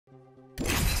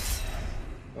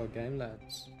Oh, game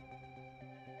lads.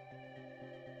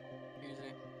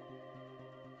 Easy.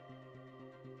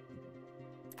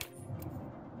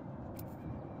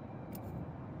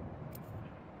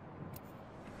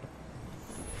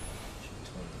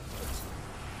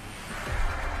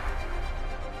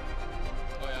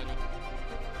 Oh yeah, I need.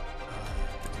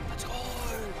 Let's go!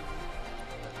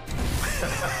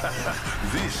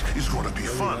 This is gonna be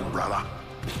fun, brother.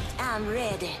 I'm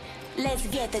ready. Let's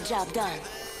get the job done.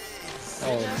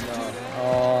 Oh no.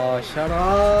 Oh, shut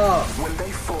up! When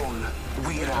they fall,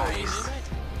 we rise.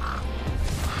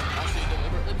 Actually,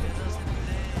 deliberately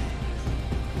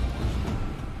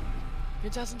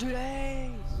It does in 2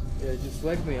 days! Yeah, just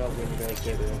wake me up when you guys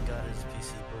get in. Got his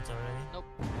PC built already? Nope.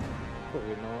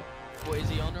 Probably not. What, is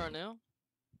he on right now?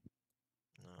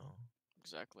 No.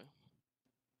 Exactly.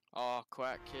 Oh,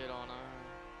 Quack Kid on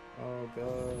Oh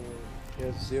god. He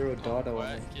has zero data on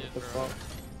Quack it. Kid, What the bro. fuck?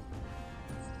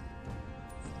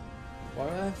 Why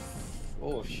did I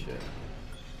oh shit.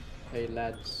 Hey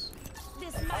lads.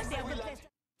 This might be a good place.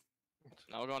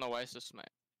 Now we're going to Oasis, mate.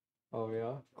 Oh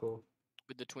yeah? Cool.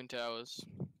 With the Twin Towers.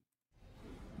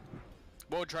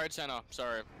 World Trade Center,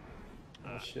 sorry.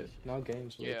 Oh shit. Now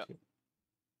games work. Yeah.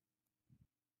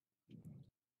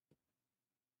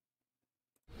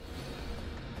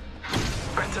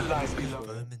 Better lies below.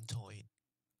 Vermintoid.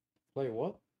 Wait,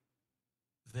 what?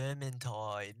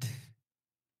 Vermintoid.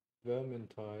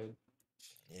 Vermintide.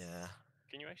 Yeah.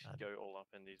 Can you actually go all up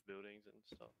in these buildings and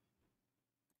stuff?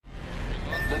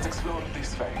 Let's explore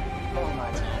this way. All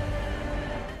night.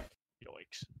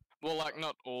 Yikes. Well, like,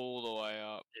 not all the way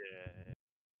up. Yeah.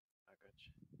 I got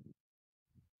you.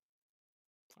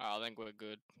 I think we're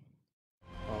good.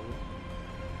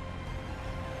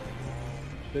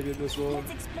 Look at this one.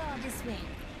 Let's explore this way.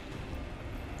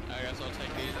 I guess I'll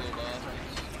take these little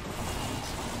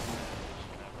bastards.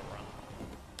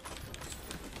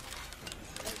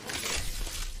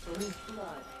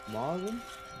 Marvin?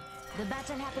 The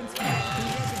battle happens here.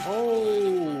 Be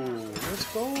ready. Oh,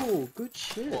 let's go. Good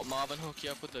shit. What, Marvin hook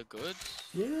you up with the goods?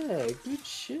 Yeah, good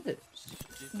shit.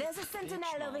 There's a sentinel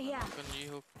over here. Couldn't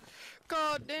you hook?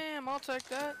 God damn, I'll take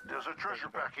that. There's a treasure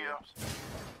pack here.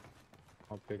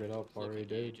 I'll pick it up. Look Already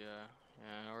at you, did. Joe.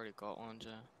 Yeah, I already got one, Joe.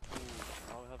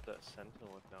 I'll have that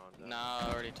sentinel if no one does. Nah,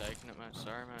 I already taken it, mate.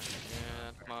 Sorry, mate.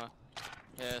 Yeah, that's my.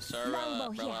 Yeah, sorry about Longbow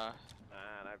that, here. brother.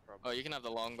 Nah, no problem. Oh, you can have the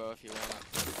longbow if you want it.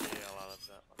 Yeah, I'll have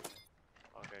that one.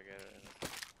 I'll go get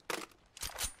it.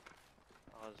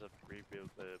 Oh, there's a rebuild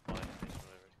the blind station,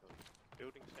 whatever it's called.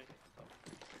 Building station stuff.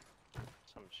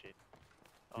 Some shit.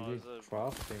 Oh, You there's need a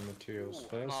crafting materials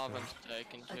first. Marvin's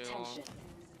taking too long. Attention.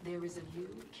 There is a new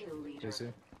kill leader. Is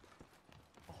it?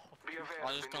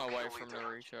 I'm just gonna wait for him to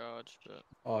recharge, but.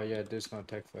 Oh yeah, this gonna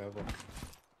take forever.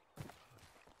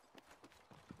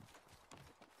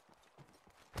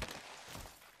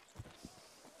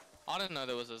 I didn't know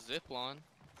there was a zip line.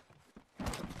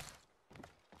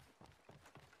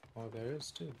 Oh, there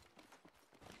is too.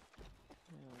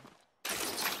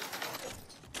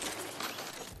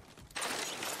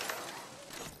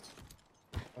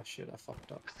 Oh shit, I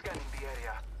fucked up. Scanning the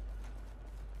area.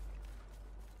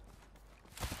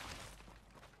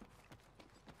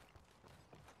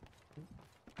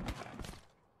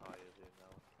 oh, you do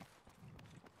now.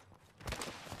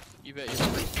 You bet you're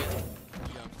gonna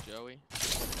get young Joey.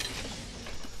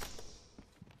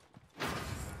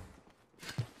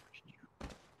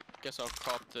 Guess I'll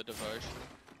cop the devotion.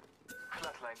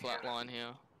 Flatline here.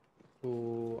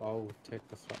 Ooh, I'll take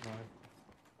the flatline.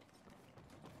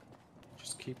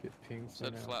 Just keep it ping for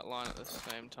Said now. flatline at the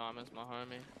same time as my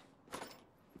homie.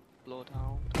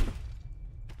 Bloodhound.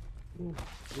 Ooh,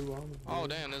 blue armor. Oh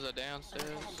damn, there's a downstairs.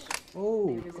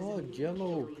 Oh god,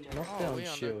 yellow Oh, knockdown we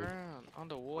shield. underground,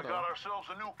 underwater. ourselves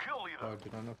a new kill leader. Oh,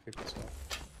 did I not pick this up?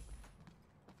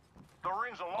 The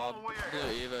ring's a Oh, blue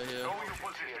Eva here. your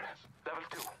positions. Level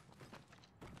 2.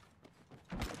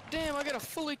 Damn, I got a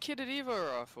fully kitted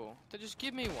Evo rifle. They just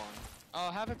give me one.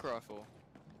 Oh, Havoc rifle.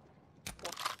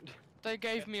 They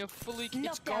gave me a fully it's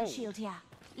Knockdown gold. shield here.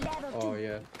 Level Oh 2.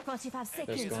 yeah. 45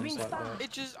 seconds. guns Ring like far. that.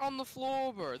 It's just on the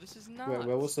floor, bro. This is nuts.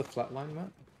 Where was the flatline,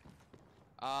 Matt?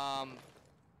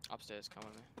 Upstairs, come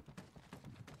with me.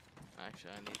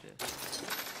 Actually, I need this.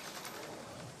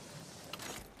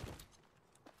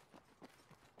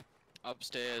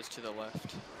 Upstairs to the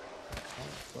left.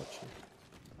 Oh, gotcha.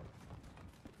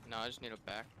 No, I just need a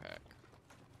backpack.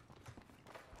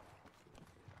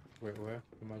 Wait, where?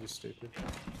 Am I just stupid?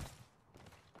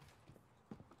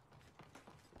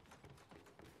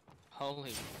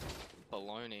 Holy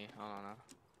baloney. I don't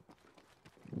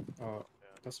know. Oh,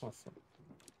 that's not fun.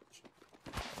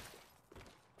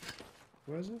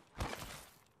 Where is it?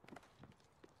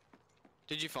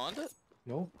 Did you find it?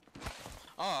 No?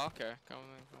 Oh, okay. Come on.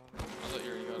 I thought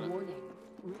you already got it. Warning.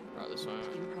 Right, this way.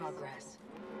 In progress.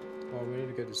 Oh, we need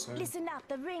to go to zone. Listen up,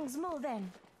 the ring's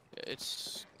moving. Yeah,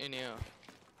 it's in here.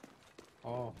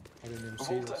 Oh, I didn't even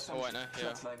see this. Oh wait, no,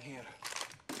 yeah.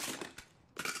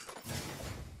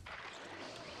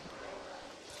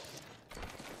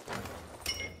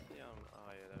 Yeah,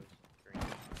 oh yeah, that was green.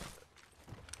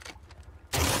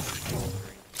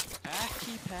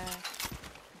 Packy pack.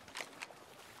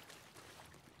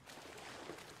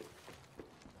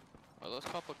 Oh, let's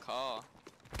cop a car.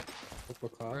 Up a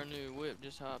car. Brand new whip,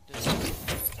 just hopped in.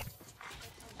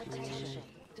 Attention.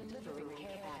 Delivering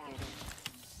care package.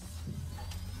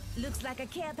 Looks like a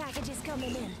care package is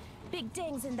coming in. Big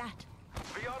things in that.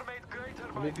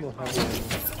 I need more heavy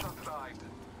ammo.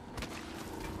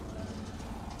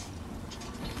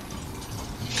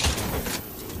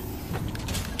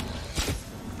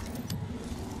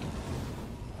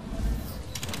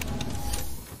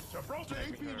 Gibraltar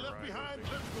AP left behind.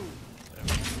 Let's move.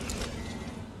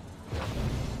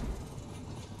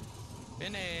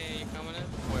 Benny, you coming in?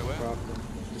 Wait, where? Drop them.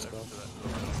 Just Step go. to that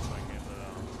door, so I can get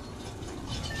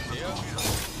Here?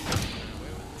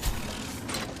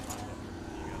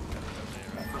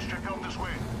 Let's check out this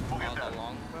way. We'll Oh, get the that.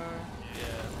 longbow?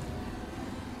 Yeah.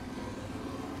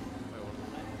 Wait, what's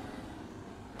the name?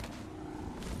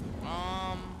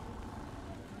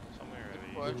 Somewhere over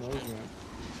Who What? here. knows, man?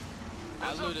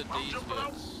 I looted these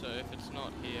bits, so if it's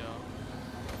not here, I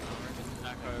reckon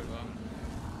back over.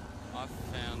 I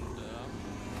found,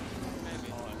 maybe.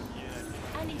 Oh,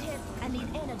 yeah. I need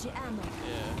energy ammo.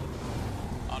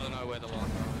 Yeah. I don't know where the longbow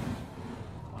is.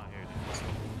 Ah, here it is.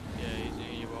 Yeah, he's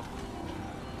near you, Bob.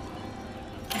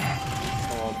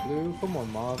 Oh, blue. Come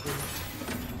on, Marvin.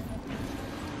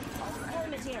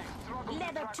 Helmet here.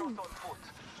 Leather too.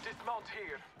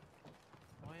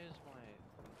 Why is my...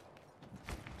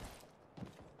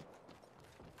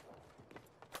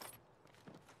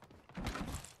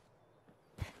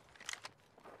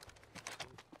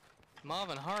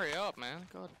 Marvin, hurry up, man.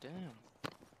 God damn.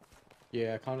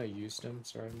 Yeah, I kind of used him.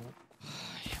 Sorry, Matt.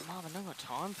 Yeah, Marvin, no got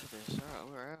time for this.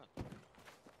 Alright, we're out.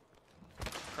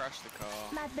 Crash the car.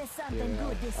 Might be something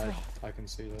good this way. I can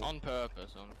see that. On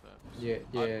purpose, on purpose. Yeah,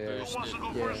 I yeah, boosted.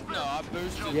 yeah. No, I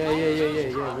boosted.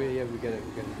 Yeah, we get it.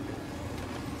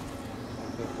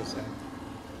 On purpose, eh?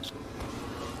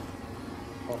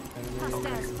 Oh, Hostile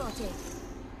enemy. spotted.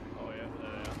 Oh, yeah.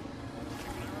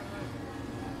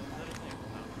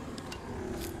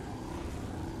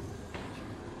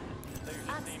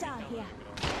 Hostile here.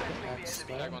 Axe Tag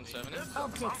there. 170.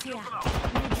 Objects here.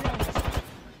 Mid-range.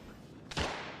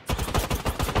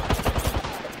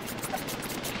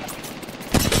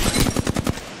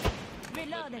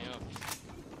 Reloaded.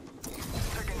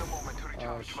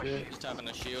 Yeah. Oh shit. He's tapping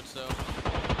a shield cell.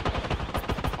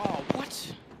 Oh,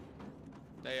 what?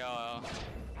 They are.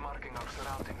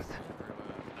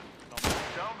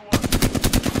 Down one.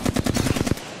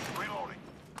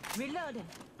 Reloading.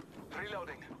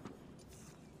 Reloading.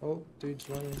 Oh, dude's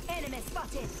running. Enemy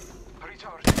spotted. Using a I'm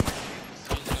shield.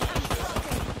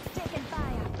 spotted. Taking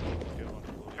fire.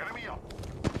 Enemy up.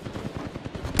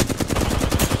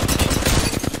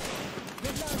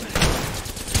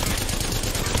 Reloading.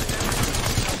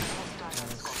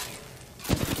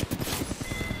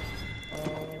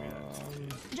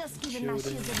 Just giving my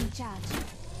Shielding. shields a recharge.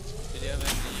 Did he have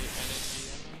any energy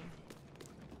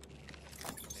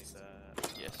Need that.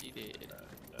 on me? Yes, he did.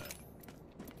 That.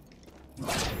 No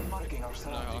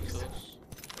hostiles.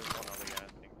 There's one other guy, I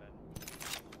think,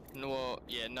 then. No, well,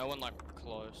 yeah, no one like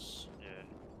close. Yeah.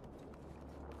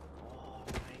 Oh,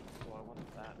 wait. Do I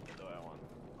want that or do I want...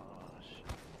 Oh, shit.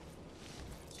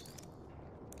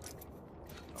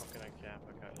 Oh, can I cap?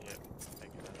 Okay, yep.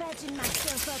 Take it out. Patching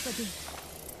myself up a bit.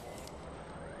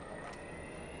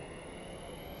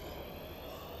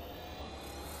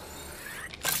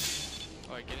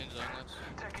 Alright, get in zone,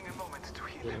 let's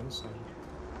Get inside.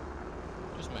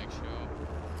 just make sure.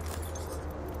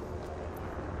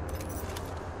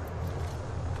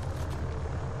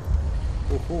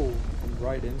 Oh, I'm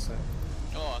right inside.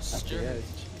 Oh, At the stir. edge. Syringes.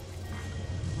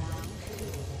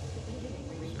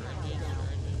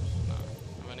 No,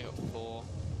 I've only got 4.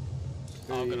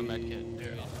 Oh, I've got a medkit.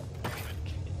 Dude.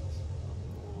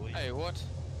 Hey, what?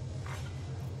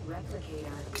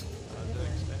 Replicator. The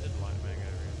extended light mag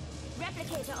area.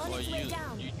 Replicator on Well, its way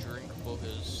down. you drink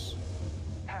boogers.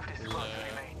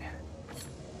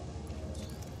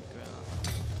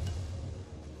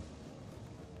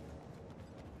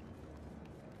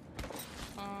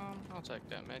 I'll take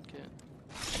that medkit.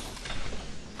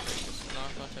 Take this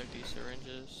knife, I'll take these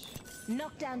syringes.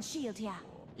 Knockdown shield here.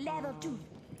 Level 2. Don't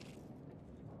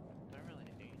really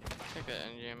Take that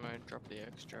energy ammo, drop the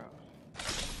extra.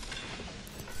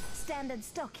 Standard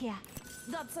stock here.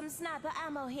 Got some sniper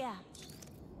ammo here.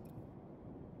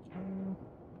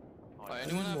 Oh,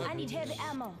 anyone have I need heavy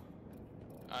ammo.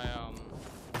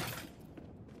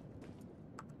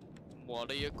 what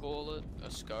do you call it?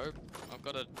 A scope? I've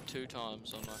got it 2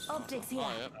 times on my sniper. Optics here.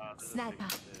 Oh, yep. Sniper.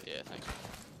 Yeah, thanks.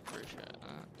 Appreciate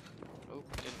that. Oh,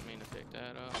 didn't mean to pick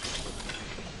that up.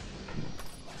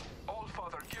 All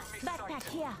father, give me Backpack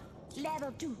here.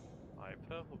 Level 2. My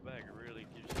purple bag really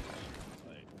gives you shit,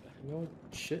 like, No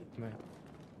shit, man.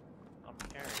 I'm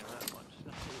carrying that much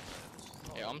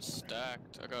stuff. Yeah, I'm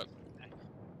stacked. I got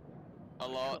a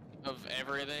lot of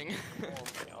everything.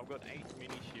 I've got 8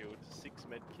 mini shields, 6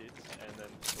 med kits, and then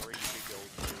 3 big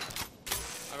old shields.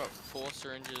 I got 4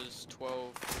 syringes,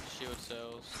 12 shield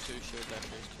cells, 2 shield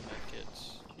batteries, 2 med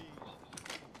kits.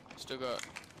 Still got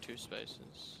 2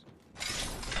 spaces.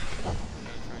 I'm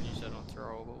gonna try and use that on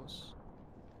throwables.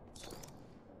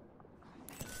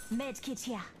 Med kit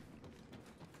here.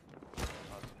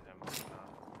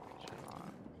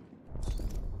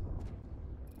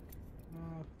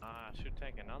 I should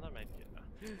take another med kit now.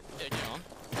 Yeah, get on.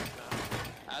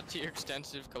 Add to your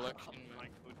extensive collection. I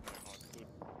could,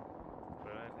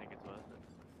 but I don't think it's worth it.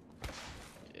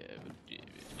 Yeah,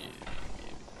 Can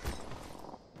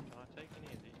I take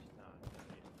any of these? No, I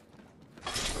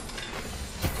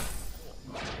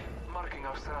don't need Marking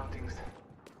our surroundings.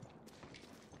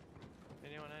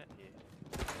 anyone out here?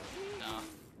 nah.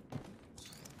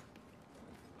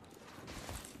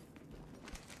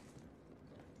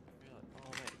 Really?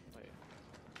 Oh wait.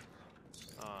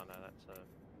 Oh no, that's a.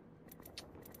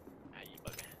 Hey, you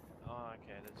bug. Oh,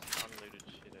 okay. There's unlooted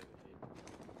shit over here.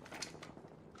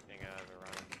 Gonna go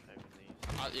overrun and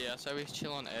open these. Yeah, so we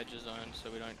chill on edge of zone so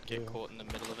we don't get Yeah. caught in the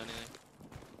middle of anything.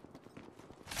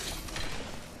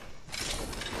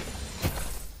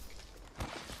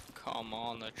 Come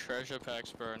on, the treasure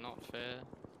packs, bro, not fair.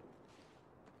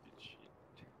 Good shit.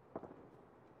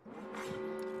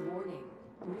 Warning.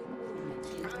 Ring movement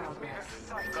in progress.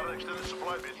 Got an extended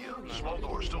supply bin here. Small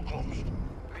door still closed.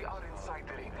 We are inside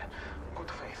the ring. Good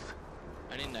faith.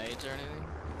 Any nades or anything?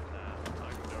 I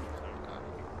can go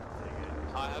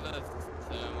with I have a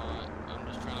thermite. I'm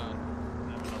just trying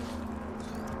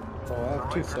Oh, I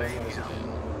have 2 thermites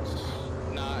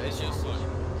to. Nah, it's just like I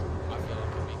feel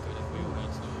like it'd be good if we all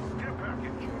had some. Care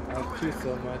package. I have 2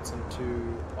 thermites and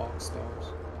 2 arc stars.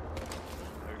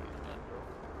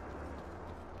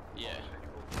 Yeah.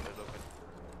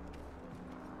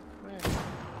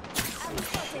 I'm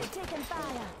spotted. Taking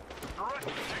fire. Alright,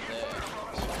 taking fire,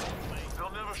 brothers.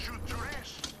 They'll never shoot through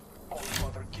this. All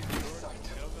father, give me sight.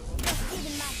 Just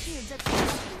giving my shields a try.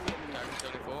 Dragon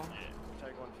 34.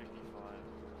 Take 155.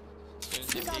 Soon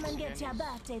as it Come and peaks get your again.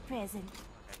 birthday present.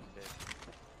 And dead.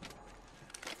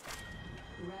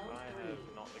 Round I have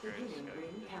 3. not the greatest Beginning scope.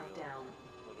 ring countdown.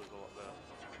 Thought it was a lot better.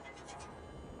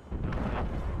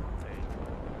 Hey,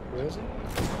 Where is it?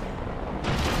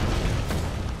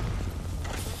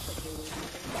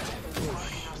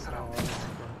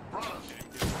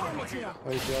 Helmet here.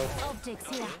 Oh, Joe. Optics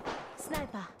here.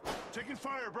 Sniper. Taking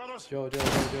fire, brothers. Joe.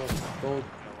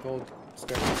 Gold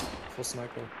scope for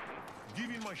sniper.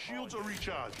 Giving my shields a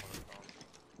recharge.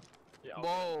 yeah,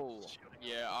 Whoa.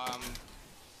 Yeah,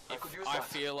 I could use I that.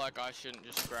 feel like I shouldn't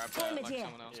just grab that Helmet like here.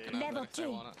 someone else Yeah. can have Level that if they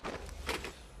 2. want it.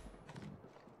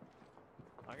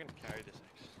 I can carry this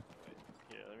X. Wait,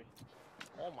 here, let me.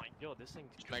 Oh my god, this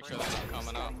thing's Just make sure they're crazy. not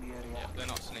coming up. Scanning the area. Yeah, they're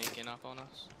not sneaking up on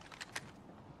us.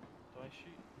 Do I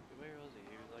shoot? Where was he?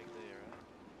 He was like there,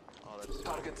 right? Oh, that's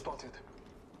Target spotted.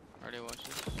 Already watch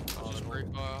this. I'll just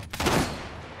refire.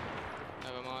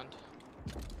 Never mind.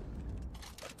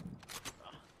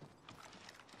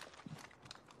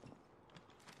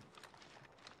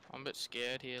 I'm a bit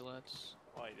scared here, lads.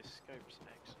 Why, this scope's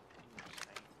insane.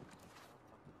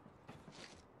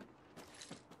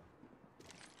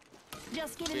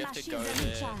 Just We giving my have to go shields a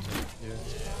there. recharge. Yeah.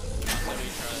 Let me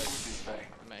try This way.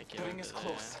 to make it The ring over is there.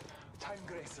 close. Time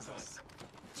graces us.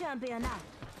 Champion out.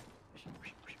 I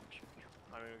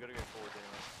mean, we gotta go forward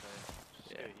anyway, so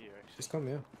just Yeah. go here actually. Just come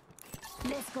here.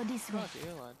 Let's go this way. Oh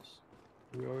dear, lads.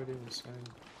 We're already in the same.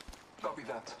 Copy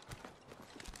that.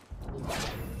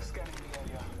 Scanning the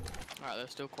area. Alright, they're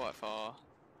still quite far.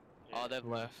 Oh, they've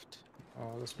left.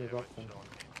 Oh, let's Yeah, move we're up then. chilling.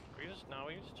 We can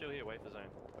just chill here, wait for zone.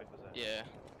 Wait for zone. Yeah,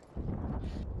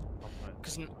 Compliment.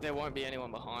 because there won't be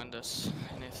anyone behind us,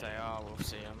 and if they are, we'll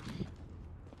see them.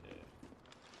 Yeah.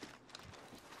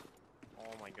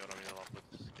 Oh my god, I'm in love with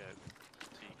this scope.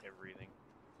 See everything.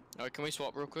 Oh, can we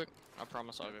swap real quick? I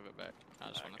promise I'll give it back. I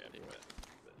just want Okay, to do it.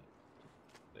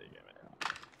 There you go,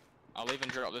 man. I'll even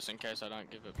drop this in case I don't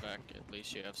give it back. At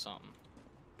least you have something.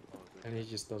 And he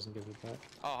just doesn't give it back.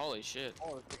 Oh, holy shit.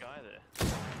 Oh, there's the guy there.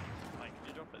 Like, could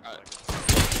you drop it? Alright.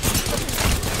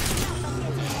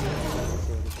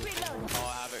 Reload. Oh,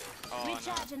 Havoc. Oh, no.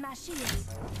 Recharging my shields.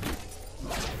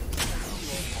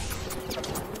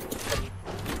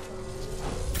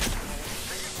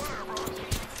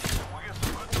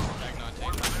 Tag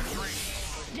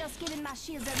 19. Just giving my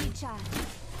shields a recharge.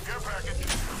 Care package.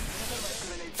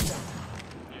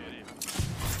 Yeah, dude.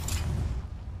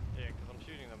 Yeah, because I'm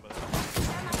shooting them, but...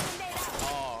 Thermite grenade out.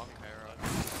 Oh, okay, right.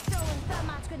 Throwing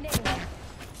thermite grenade.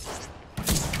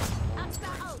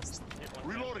 Oxfire out. Hit one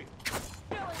Reloading.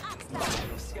 Throwing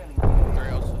Oxfire. Scanning. 3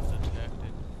 ulcers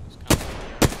detected. He's coming.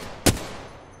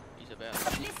 He's about.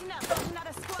 Listen up, there's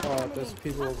another squad Oh, coming there's in.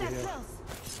 people over Hostile here. close.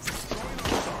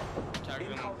 Tagged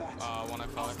him.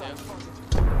 105 here.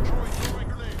 Throwing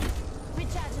grenade.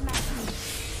 Recharging my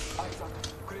shields. Isaac,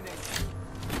 grenade.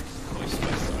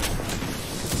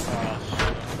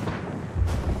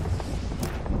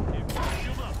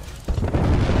 Shield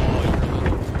up.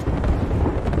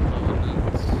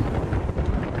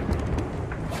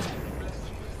 Blessed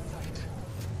sight.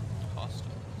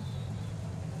 Hostile.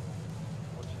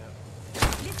 Watch out.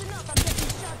 Listen up, I'm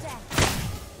getting shot at.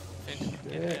 Finch,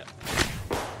 get Yeah. out.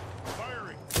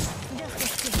 Firing. Just a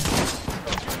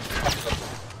stick.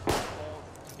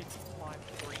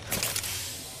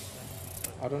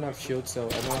 I don't have shield cell.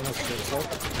 Anyone has shield cell?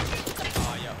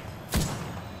 Ah, yep.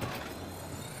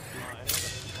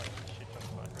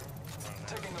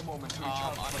 Taking a moment to I'm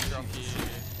recharge gonna my drop you.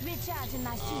 shields. Recharging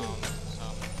my shields.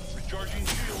 Some. Recharging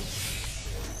shield.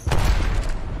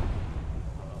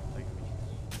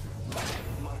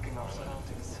 Marking our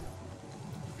surroundings.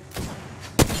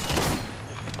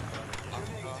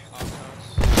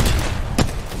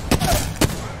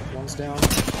 One's down.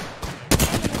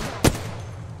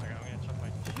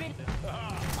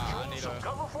 I need a.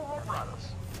 Cover for more brothers.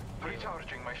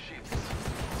 Recharging my shields.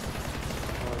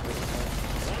 Oh, it doesn't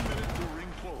have- 1 minute to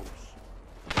ring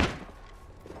close.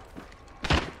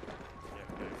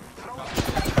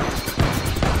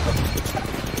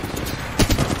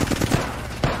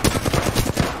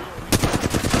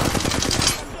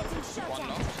 Getting shot One at.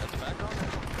 knock at the back.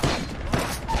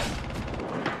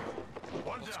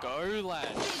 One's Let's out. go, lads.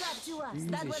 Big up to us.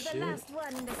 That Easy was the shit. last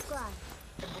one in the squad.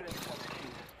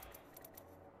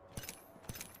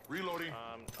 Reloading.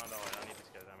 Oh no, wait, I need this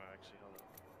guy's ammo actually, hold on.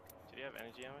 Did you have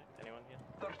energy ammo? Anyone here?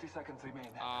 30 seconds remain.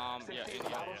 Yeah, Safety in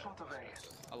here. arrow shot away.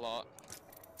 A lot.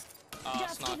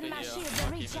 Just Sniper giving my here. shield a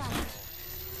I'll keep it recharge. sniper.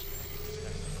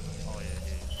 Oh yeah,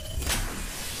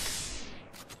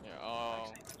 Yeah,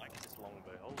 oh. like this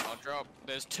longbow. Oh, I'll drop.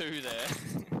 There's 2 there.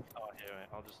 oh here, wait,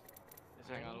 I'll just...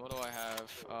 Hang on, what do I have?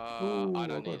 Ooh, I I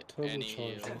don't got need turbo any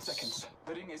charge. 10 heals. seconds.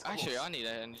 The ring is close. Actually, I need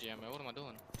energy ammo. What am I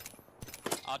doing?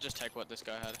 I'll just take what this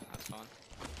guy had. That's fine.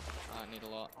 I don't need a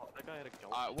lot. Oh, that guy had a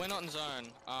gold. Alright, we're not in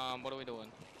zone. What are we doing?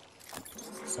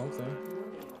 Something.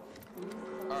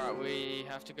 Alright, we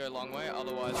have to go long way,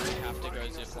 otherwise we have to go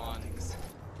zip line.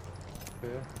 Yeah.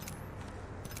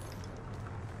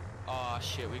 Oh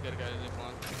shit, we gotta go to zip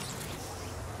line.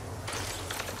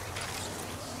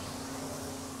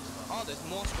 Oh, there's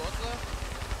more squads left.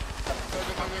 Go,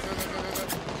 go, go, go, go, go, go, go, go.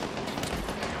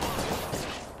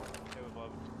 Okay, we're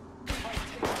above.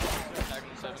 Tag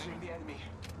them 70. Capturing the enemy.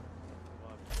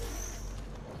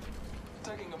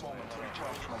 Taking a moment to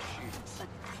recharge my shields.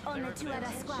 Only 2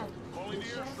 other squad. Calling the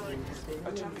airstrike.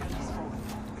 A champion has fallen.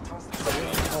 It was the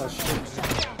Oh shit.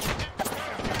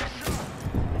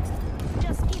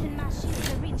 Just giving my shield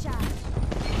a recharge.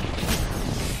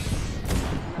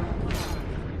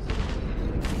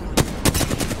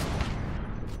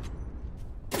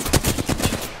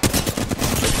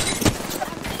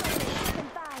 Open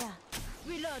fire.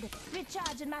 Reload.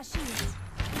 Recharging my shields.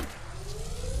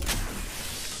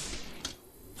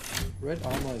 Red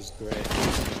armor is great.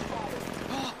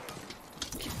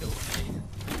 Killed me.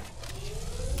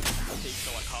 Peaked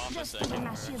for like half a Just giving second.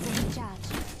 my shields a recharge.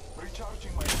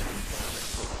 recharging my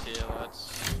shields. Yeah, let's.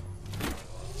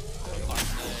 I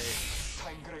say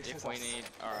Time graces if we us. need.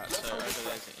 Alright, so over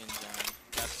there's an in zone.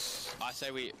 That's. I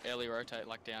say we early rotate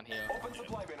like down here. Open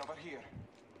supply bin over here.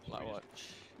 Like watch.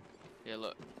 Yeah,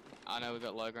 look. I know we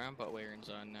got low ground, but we're in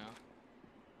zone now.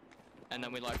 And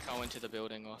then we like go into the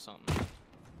building or something.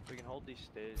 We can hold these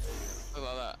stairs. Look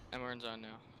like that, and we're in zone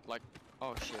now. Like,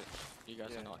 oh shit, you guys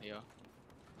Yeah. are not here.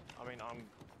 I mean, I'm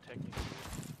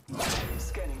technically...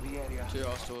 Scanning the area. 2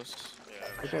 hostiles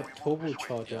I got turbo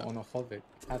charger on a Havoc.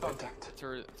 Contact.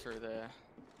 through there.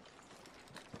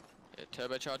 Yeah,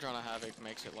 turbocharger on a Havoc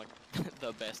makes it like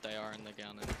the best AR in the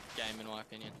gun and game in my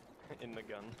opinion. in the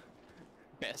gun.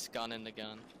 Best gun in the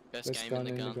gun. Best Best game gun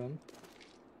in the gun.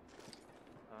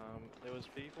 There was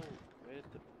people. Where did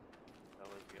the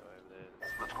fellas go over there?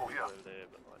 Let's go here. Over there,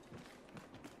 but like.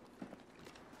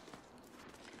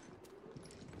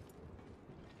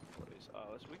 What is?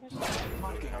 Oh, we can just.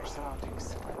 Marking our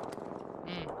surroundings.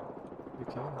 Hmm. You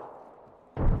can.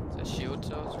 Is there shield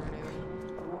cells or anything?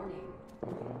 Warning.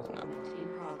 No. Movement in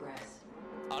progress.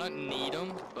 I don't need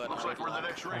them, but Looks I like would we're in the like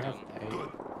next to ring. I have them. 8.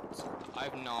 Good. I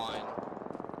have 9.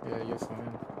 Yeah, you're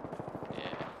fine.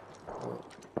 Yeah. Well,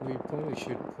 we probably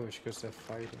should push because they're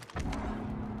fighting. No,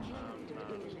 I'm just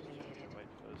gonna wait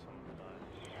for someone to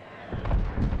die.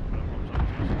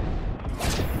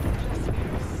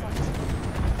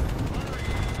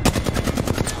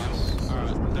 Nice.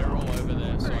 Alright, they're all over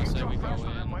there, so I say we go Faster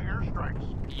than in. my airstrikes.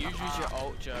 You use your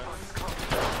ult, Joe.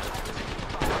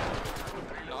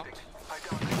 Knocked.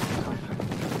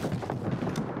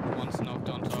 One's knocked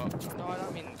on top. No, I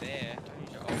don't mean there. Don't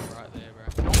use your ult right there, bro.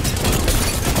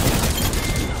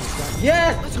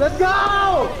 Yes! Let's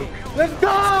go! Let's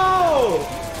go!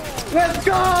 Let's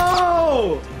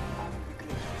go!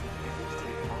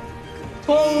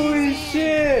 Holy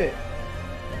shit!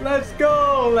 Let's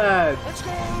go, lads! Let's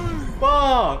go!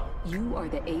 Fuck! You are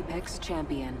the Apex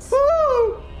champions.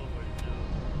 Woo!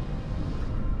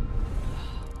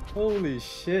 Holy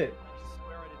shit! I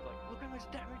swear I did like, look how much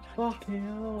damage I Fucking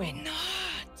hell! We're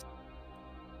not!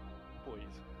 boys.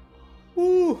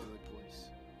 Woo! Good, boys.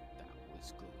 That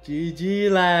was good. GG,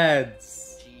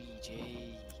 lads!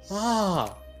 GG's.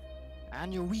 Ah!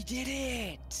 Annual, we did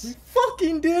it! We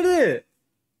fucking did it!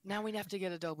 Now we have to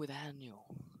get a dub with Annual.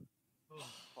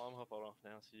 I'm hopping off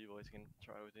now, so you boys can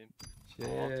try with him.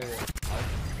 Shit.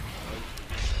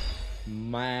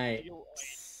 Mate.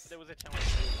 There was a challenge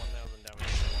to do 1,000 damage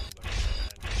in one go,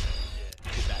 and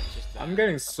yeah, That's just that. I'm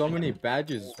getting so many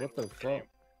badges. What the fuck?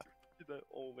 did that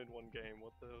all in one game.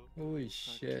 What the hell? Holy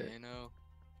shit. Okay, no.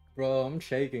 Bro, I'm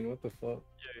shaking. What the fuck?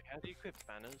 Yeah, how do you equip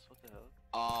banners? What the hell?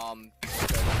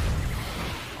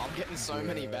 I'm getting so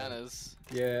many Yeah. banners.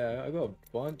 Yeah, I got a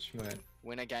bunch, man.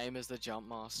 Win a game as the jump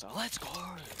master. Let's go!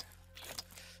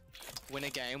 Win a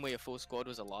game where your full squad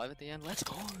was alive at the end. Let's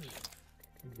go!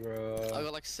 I Bro.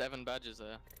 got like 7 badges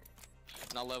there.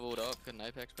 And I leveled up, got an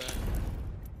Apex badge.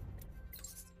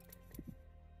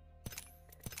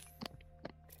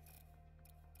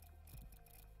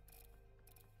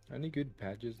 Any good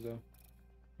badges though?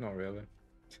 Not really.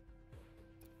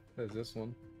 There's this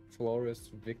one. Flawless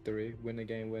victory. Win a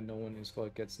game where no one in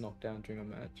squad gets knocked down during a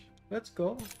match. Let's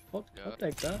go. I'll Good.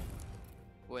 take that.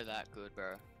 We're that good,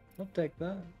 bro. I'll take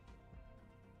that.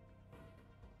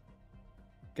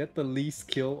 Get the least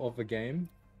kill of a game.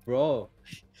 Bro.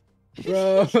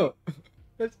 Bro.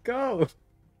 Let's go.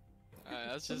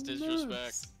 That's just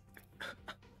disrespect.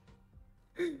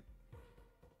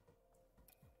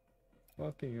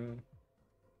 Fucking hell.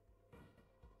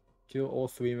 Kill all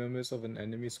 3 members of an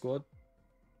enemy squad?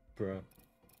 Bruh.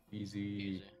 Easy.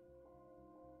 Easy.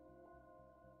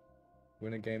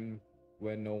 Win a game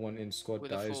where no one in squad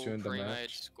With a dies full during the pre-made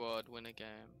match. squad, win a game.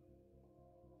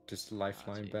 Just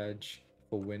lifeline easy. badge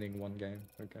for winning 1 game.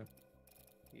 Okay.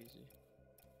 Easy.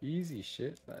 Easy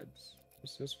shit, lads.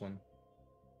 What's this one?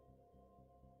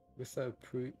 With a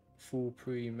full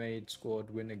pre-made squad,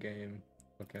 win a game.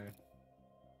 Okay.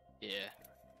 Yeah.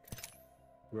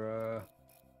 Bruh.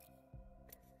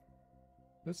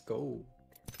 Let's go.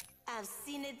 I've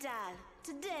seen it all.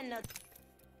 Today not.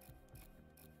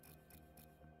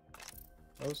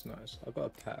 That was nice. I got a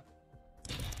pack.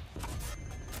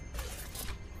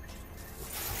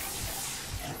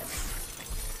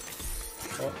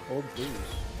 Oh, blues.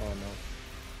 Oh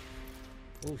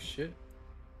no. Oh shit.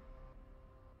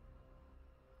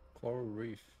 Coral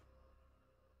Reef.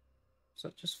 Is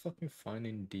that just fucking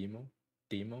finding Demo?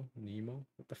 Nemo?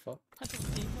 What the fuck?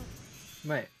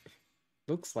 Mate,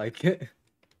 looks like it.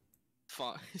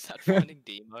 Is that Finding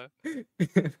Demo?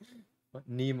 What?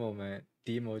 Nemo, man.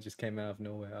 Demo just came out of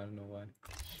nowhere. I don't know why.